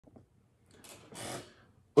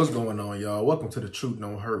What's going on, y'all? Welcome to The Truth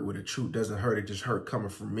Don't Hurt, where the truth doesn't hurt, it just hurt coming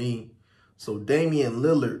from me. So Damian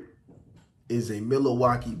Lillard is a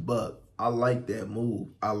Milwaukee Buck. I like that move.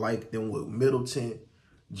 I like them with Middleton,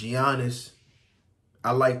 Giannis.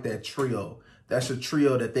 I like that trio. That's a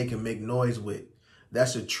trio that they can make noise with.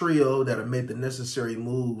 That's a trio that'll make the necessary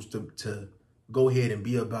moves to go ahead and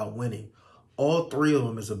be about winning. All three of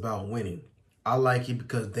them is about winning. I like it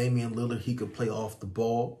because Damian Lillard, he can play off the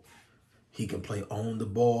ball. He can play on the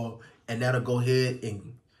ball, and that'll go ahead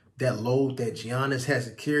and that load that Giannis has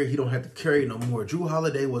to carry, he don't have to carry no more. Jrue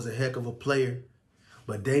Holiday was a heck of a player,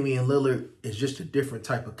 but Damian Lillard is just a different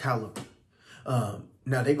type of caliber. Now,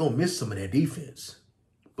 they're going to miss some of their defense,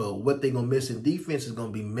 but what they're going to miss in defense is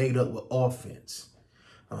going to be made up with offense.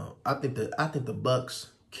 I think the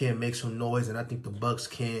Bucks can make some noise, and I think the Bucks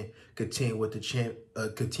can contend with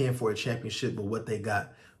contend for a championship with what they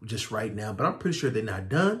got just right now. But I'm pretty sure they're not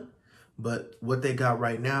done. But what they got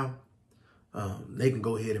right now, they can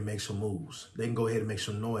go ahead and make some moves. They can go ahead and make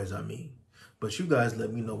some noise, I mean. But you guys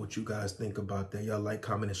let me know what you guys think about that. Y'all like,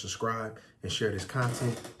 comment, and subscribe, and share this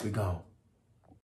content. We gone.